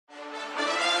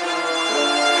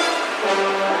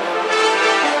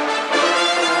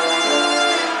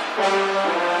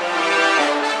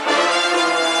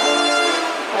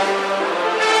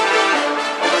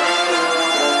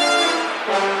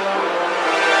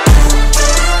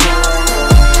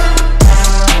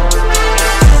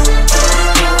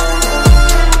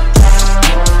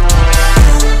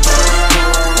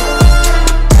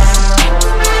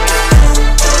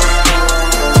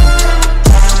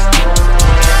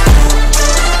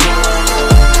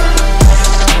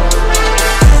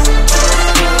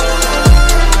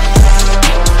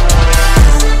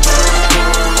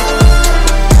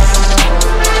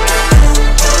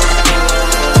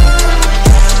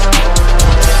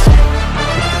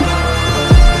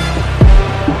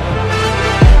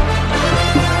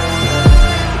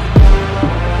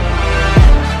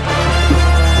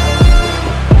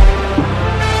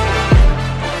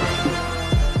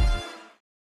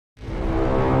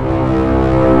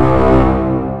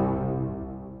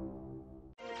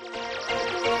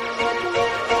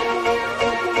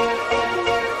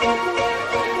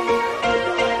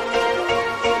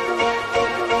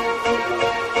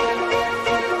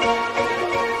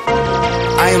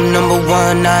I am number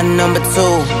one, not number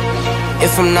two.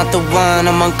 If I'm not the one,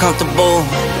 I'm uncomfortable.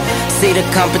 See the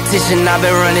competition I've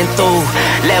been running through.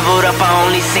 Leveled up, I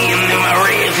only see him in my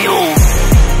rear view.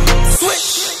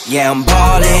 Switch. Yeah, I'm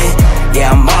ballin',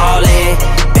 yeah, I'm ballin',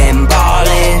 been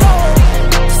ballin'.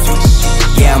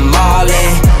 Switch. Yeah, I'm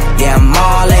ballin', yeah, I'm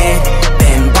ballin',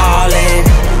 been ballin'.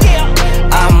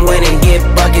 I'm winning, get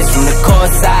buckets from the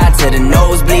court side to the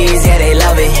nosebleeds, yeah, they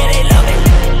love it.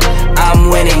 I'm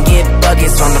winning, get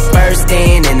buckets from the first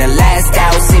in and the last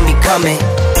out, see me coming.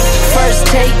 First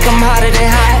take, I'm hotter than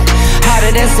hot,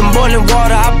 hotter than some boiling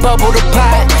water, I bubble the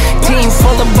pot. Team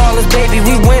full of ballers, baby,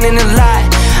 we winning a lot.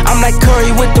 I'm like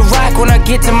Curry with the rock when I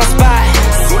get to my spot.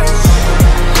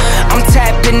 I'm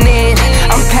tapping in,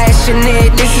 I'm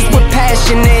passionate, this is what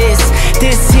passion is.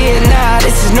 This here, nah,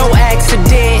 this is no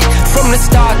accident. From the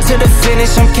start to the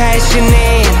finish, I'm cashing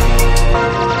in.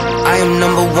 I am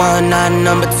number one, not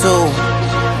number two.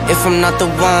 If I'm not the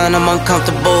one, I'm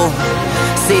uncomfortable.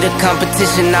 See the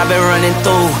competition I've been running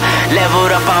through.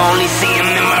 Leveled up, I only see him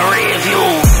in my rear view.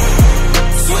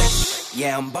 Switch,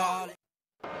 yeah, I'm ballin'.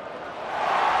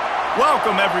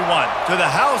 Welcome, everyone, to the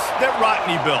house that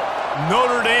Rodney built,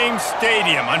 Notre Dame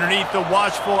Stadium, underneath the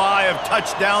watchful eye of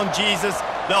Touchdown Jesus,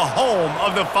 the home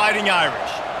of the Fighting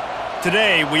Irish.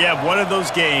 Today, we have one of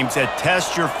those games that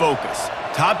tests your focus.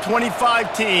 Top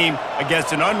 25 team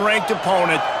against an unranked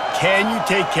opponent. Can you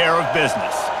take care of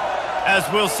business? As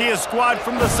we'll see a squad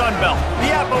from the Sun Belt,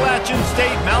 the Appalachian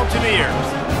State Mountaineers,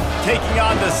 taking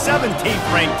on the 17th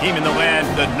ranked team in the land,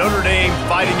 the Notre Dame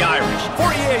Fighting Irish.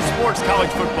 For EA Sports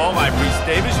College Football, I'm Reese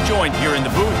Davis, joined here in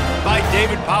the booth by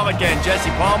David Pollack and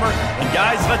Jesse Palmer. And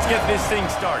guys, let's get this thing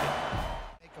started.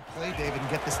 Make a play, David, and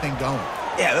get this thing going.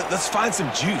 Yeah, let's find some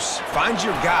juice. Find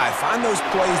your guy. Find those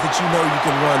plays that you know you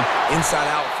can run inside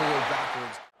out, forward,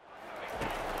 backwards.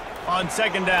 On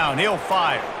second down, he'll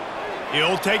fire.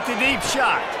 He'll take the deep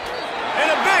shot.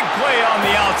 And a big play on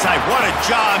the outside. What a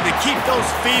job to keep those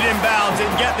feet in bounds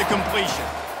and get the completion.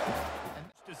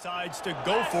 Decides to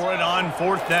go for it on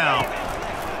fourth down.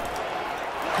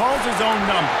 Calls his own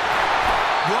number.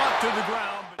 Brought to the ground.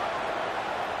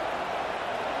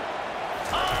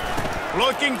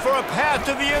 Looking for a path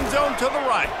to the end zone to the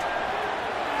right.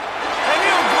 And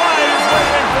he'll glide his way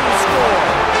in for the score.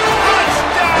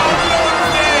 Touchdown, Notre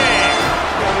Dame!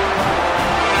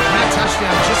 That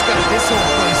touchdown just got this whole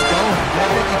place going.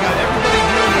 You got everybody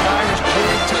here in the Irish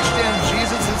cheering. Touchdown,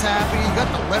 Jesus is happy. You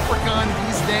got the leprechaun,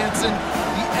 he's dancing.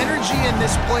 The energy in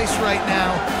this place right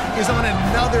now is on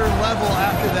another level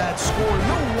after that score.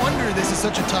 No wonder this is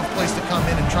such a tough place to come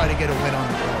in and try to get a win on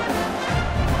the board.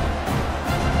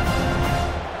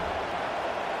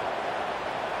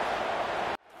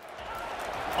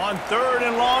 On third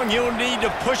and long, you'll need to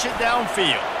push it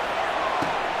downfield.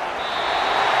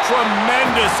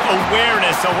 Tremendous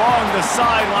awareness along the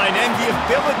sideline and the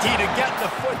ability to get the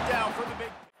foot down for the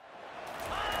big.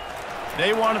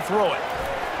 They want to throw it.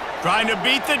 Trying to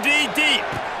beat the D deep.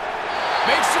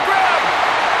 Makes the grab.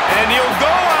 And he'll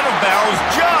go out of bounds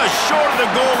just short of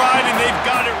the goal line, and they've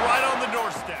got it right on the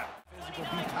doorstep. Physical,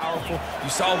 be powerful.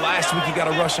 You saw last week he got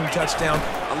a rushing touchdown.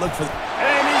 I look for...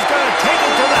 And he's going to take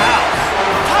it to the house.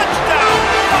 Touchdown,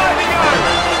 Fighting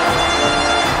Irish.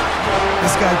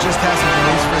 This guy just has a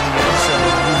nose for the end zone.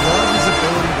 We love his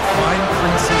ability to find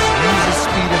creases, use his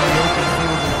speed in the open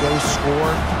field, and go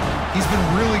score. He's been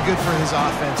really good for his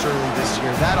offense early this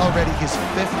year. That already his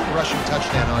 5th rushing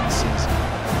touchdown on the season.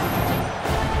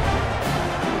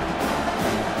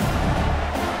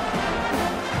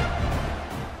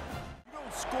 You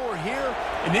don't score here,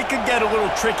 and it could get a little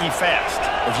tricky fast.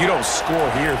 If you don't score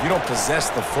here, if you don't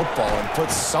possess the football and put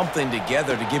something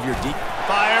together to give your deep...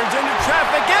 Fires into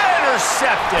traffic,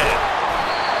 intercepted.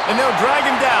 And they'll drag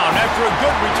him down after a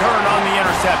good return on the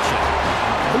interception.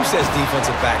 Who says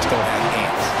defensive backs don't have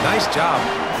hands? Nice job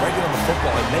breaking on the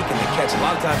football and making the catch. A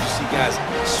lot of times you see guys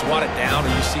swat it down, or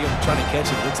you see them trying to catch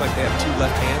it. It looks like they have 2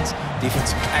 left hands.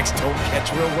 Defensive backs don't catch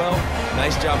real well.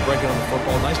 Nice job breaking on the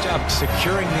football. Nice job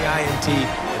securing the INT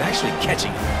and actually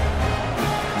catching it.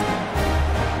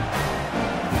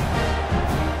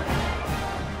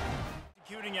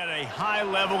 At a high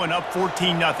level and up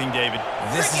 14-0, David.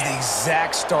 This is the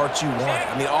exact start you want.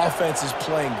 I mean, offense is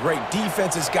playing great.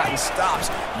 Defense has gotten stops.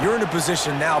 You're in a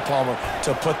position now, Palmer,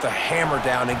 to put the hammer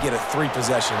down and get a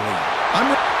 3-possession lead.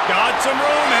 Got some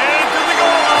room, headed to the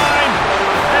goal line,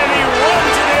 and he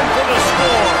runs it in for the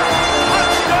score.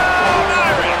 Touchdown,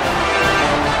 Irish!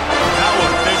 How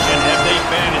efficient have they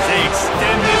been as they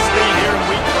extend this lead here in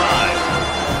Week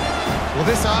 5? Well,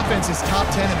 this offense defense is top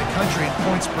 10 in the country in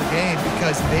points per game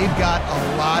because they've got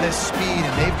a lot of speed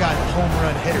and they've got home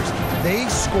run hitters. They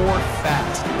score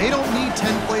fast. They don't need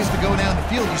 10 plays to go down the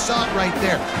field. You saw it right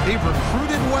there. They've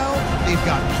recruited well. They've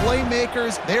got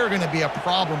playmakers. They're going to be a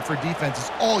problem for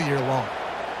defenses all year long.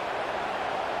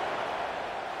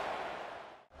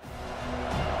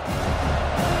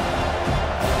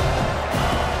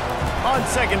 On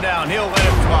second down, he'll let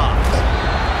it fly.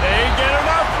 They get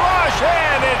enough rush,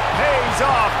 and it pays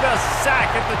off. The sack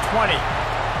at the 20.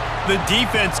 The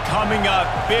defense coming up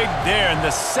big there, and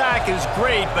the sack is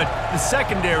great, but the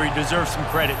secondary deserves some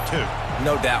credit too.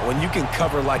 No doubt. When you can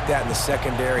cover like that in the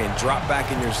secondary and drop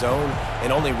back in your zone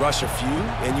and only rush a few,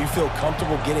 and you feel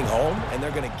comfortable getting home, and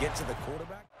they're going to get to the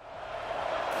quarterback.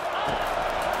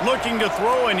 Looking to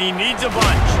throw, and he needs a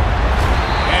bunch.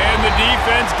 And the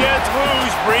defense gets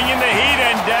loose, bringing the heat,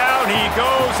 and down he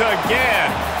goes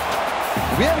again.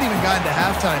 We haven't even gotten to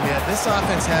halftime yet. This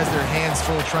offense has their hands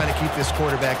full trying to keep this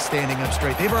quarterback standing up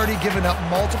straight. They've already given up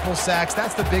multiple sacks.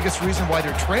 That's the biggest reason why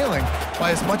they're trailing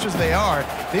by as much as they are.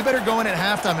 They better go in at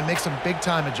halftime and make some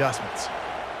big-time adjustments.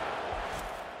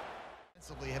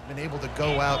 Have been able to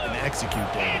go out and execute,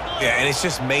 David. Yeah, and it's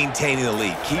just maintaining the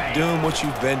lead. Keep doing what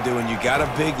you've been doing. You got a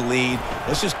big lead.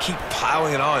 Let's just keep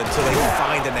piling it on until they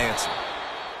find an answer.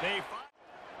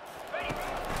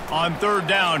 On third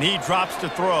down, he drops to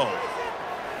throw.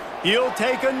 He'll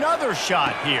take another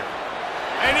shot here.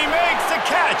 And he makes the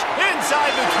catch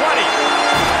inside the 20.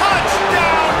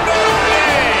 Touchdown, Notre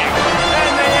Dame!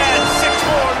 And they add 6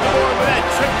 more to the board with that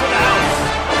trip to the house.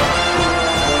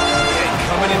 And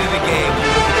coming into the game, you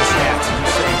look at the stats and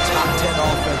you say top 10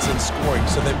 offense in scoring,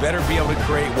 so they better be able to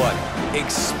create what?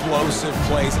 Explosive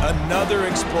plays. Another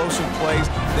explosive plays.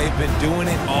 They've been doing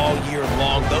it all year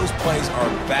long. Those plays are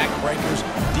backbreakers.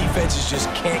 Defenses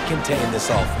just can't contain this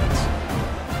offense.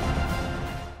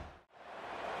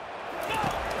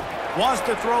 Wants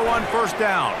to throw on first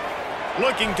down.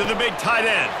 Looking to the big tight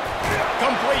end.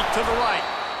 Complete to the right.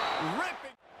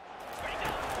 Ripping.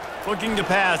 Looking to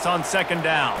pass on second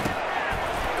down.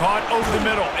 Caught over the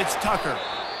middle. It's Tucker.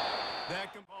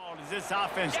 That ball as this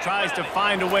offense tries to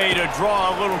find a way to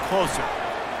draw a little closer.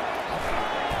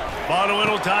 Bought a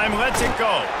little time. Lets it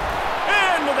go.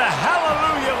 Into the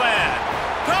hallelujah land.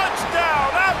 Touchdown,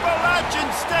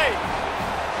 Appalachian State.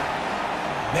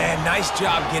 Man, nice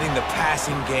job getting the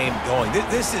passing game going.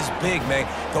 This is big, man.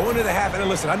 Going to the half, and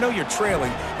listen, I know you're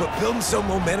trailing, but building some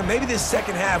momentum. Maybe this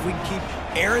second half we can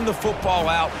keep airing the football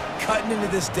out, cutting into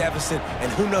this deficit, and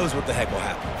who knows what the heck will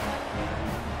happen.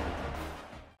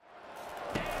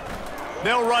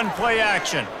 They'll run play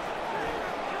action.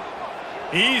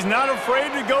 He's not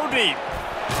afraid to go deep.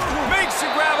 Makes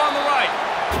the grab on the right.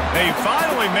 They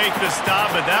finally make the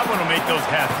stop, but that one will make those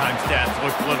halftime stats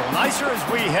look a little nicer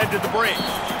as we head to the break.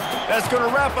 That's going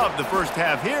to wrap up the first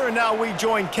half here, and now we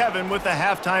join Kevin with the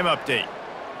halftime update.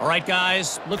 All right,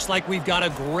 guys, looks like we've got a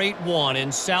great one in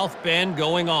South Bend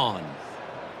going on.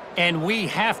 And we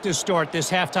have to start this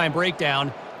halftime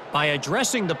breakdown by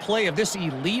addressing the play of this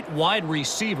elite wide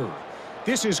receiver.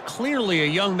 This is clearly a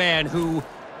young man who,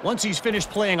 once he's finished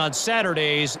playing on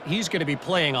Saturdays, he's going to be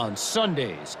playing on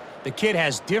Sundays. The kid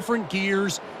has different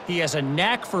gears. He has a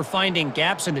knack for finding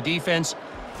gaps in the defense.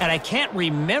 And I can't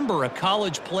remember a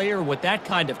college player with that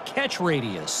kind of catch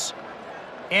radius.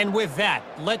 And with that,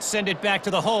 let's send it back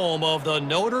to the home of the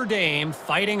Notre Dame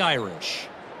Fighting Irish.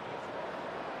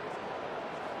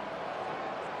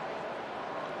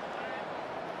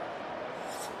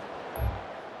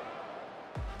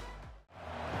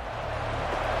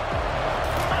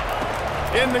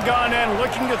 In the gun and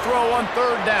looking to throw on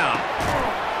third down.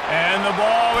 And the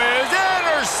ball is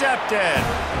intercepted.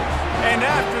 And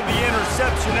after the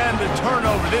interception and the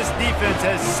turnover, this defense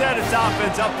has set its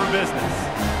offense up for business.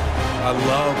 I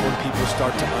love when people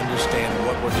start to understand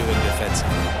what we're doing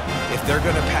defensively. If they're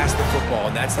going to pass the football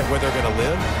and that's where they're going to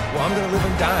live, well, I'm going to live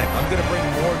and dime. I'm going to bring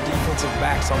more defensive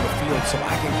backs on the field so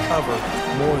I can cover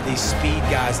more of these speed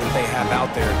guys that they have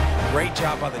out there. Great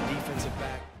job by the defensive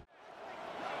back.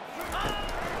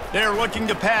 They're looking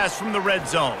to pass from the red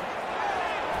zone.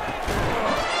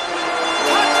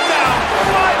 Touchdown,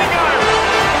 Fighting Irish!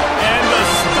 And the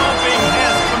stomping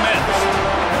has commenced.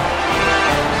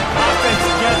 Offense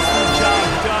gets the job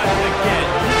done again.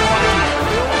 You want to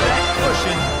build that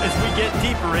cushion as we get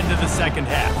deeper into the second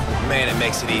half. Man, it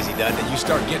makes it easy, doesn't it? You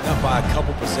start getting up by a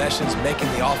couple possessions,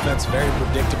 making the offense very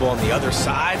predictable on the other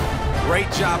side. Great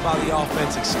job by the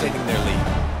offense extending their lead.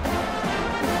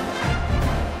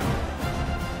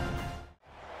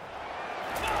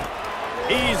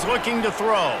 He's looking to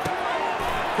throw.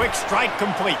 Quick strike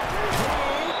complete.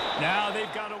 Now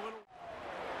they've got a little.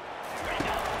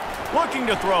 Looking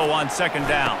to throw on second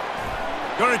down.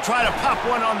 Going to try to pop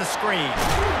one on the screen.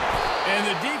 And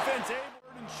the defense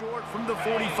able and short from the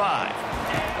 45.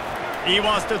 He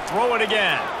wants to throw it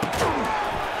again.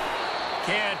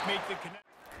 Can't make the connection.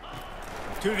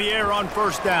 To the air on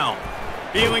first down.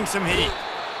 Feeling some heat.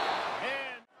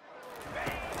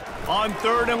 And on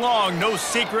third and long, no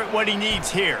secret what he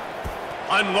needs here.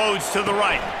 Unloads to the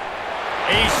right.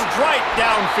 A strike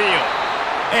downfield.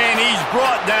 And he's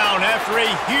brought down after a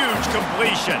huge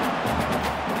completion.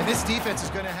 And this defense is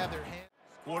going to have their hands.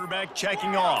 Quarterback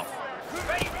checking off.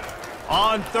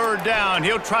 On third down,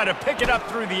 he'll try to pick it up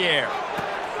through the air.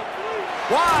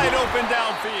 Wide open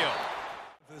downfield.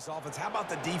 For this offense, how about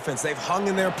the defense? They've hung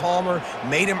in there, Palmer,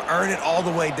 made him earn it all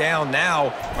the way down.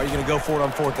 Now, are you going to go for it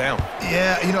on fourth down?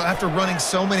 Yeah, you know, after running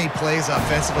so many plays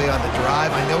offensively on the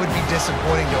drive, I know it'd be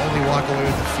disappointing to only walk away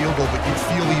with a field goal, but you'd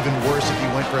feel even worse if you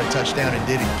went for a touchdown and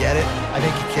didn't get it. I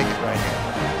think you kick it right here.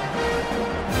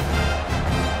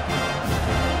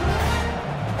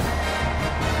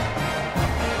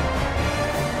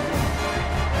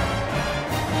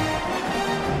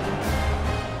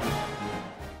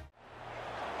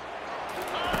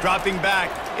 Dropping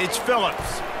back, it's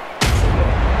Phillips.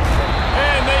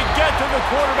 And they get to the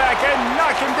quarterback and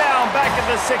knock him down back at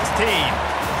the 16.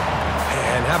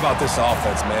 And how about this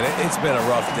offense, man? It's been a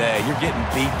rough day. You're getting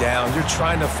beat down. You're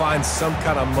trying to find some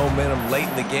kind of momentum late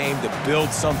in the game to build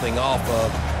something off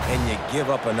of, and you give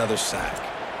up another sack.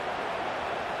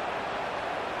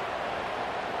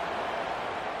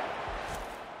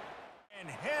 And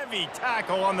heavy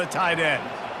tackle on the tight end.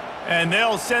 And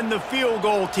they'll send the field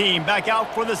goal team back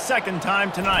out for the second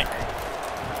time tonight.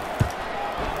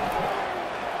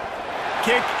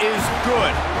 Kick is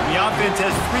good. The offense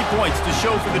has 3 points to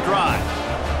show for the drive.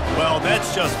 Well,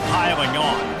 that's just piling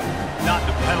on. Not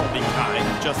the penalty kind,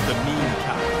 just the mean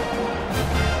kind.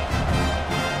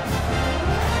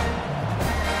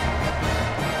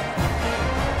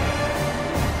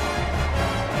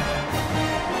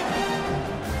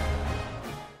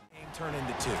 Turn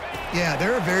into two. Yeah,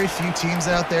 there are very few teams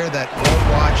out there that won't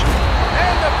watch.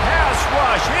 And the pass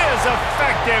rush is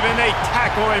effective, and they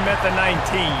tackle him at the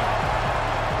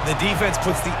 19. The defense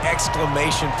puts the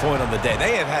exclamation point on the day.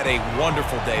 They have had a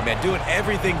wonderful day, man, doing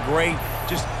everything great.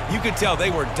 Just, you could tell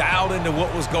they were dialed into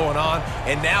what was going on,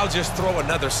 and now just throw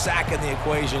another sack in the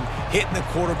equation, hitting the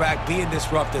quarterback, being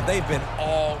disruptive. They've been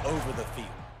all over the field.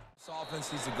 This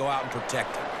offense needs to go out and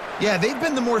protect it. Yeah, they've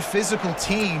been the more physical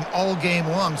team all game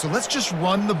long. So let's just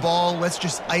run the ball. Let's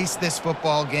just ice this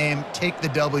football game, take the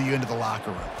W into the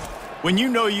locker room. When you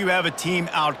know you have a team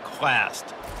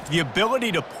outclassed, the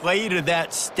ability to play to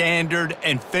that standard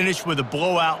and finish with a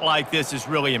blowout like this is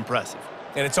really impressive.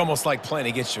 And it's almost like playing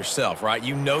against yourself, right?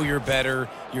 You know you're better.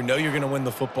 You know you're going to win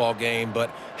the football game,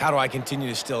 but how do I continue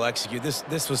to still execute?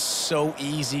 This was so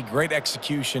easy, great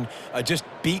execution, just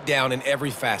beat down in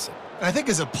every facet. I think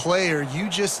as a player, you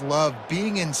just love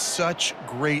being in such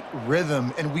great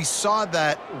rhythm, and we saw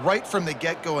that right from the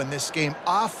get-go in this game.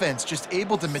 Offense just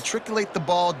able to matriculate the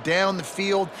ball down the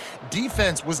field.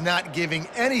 Defense was not giving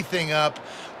anything up.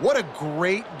 What a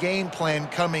great game plan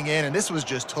coming in, and this was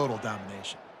just total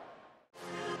domination.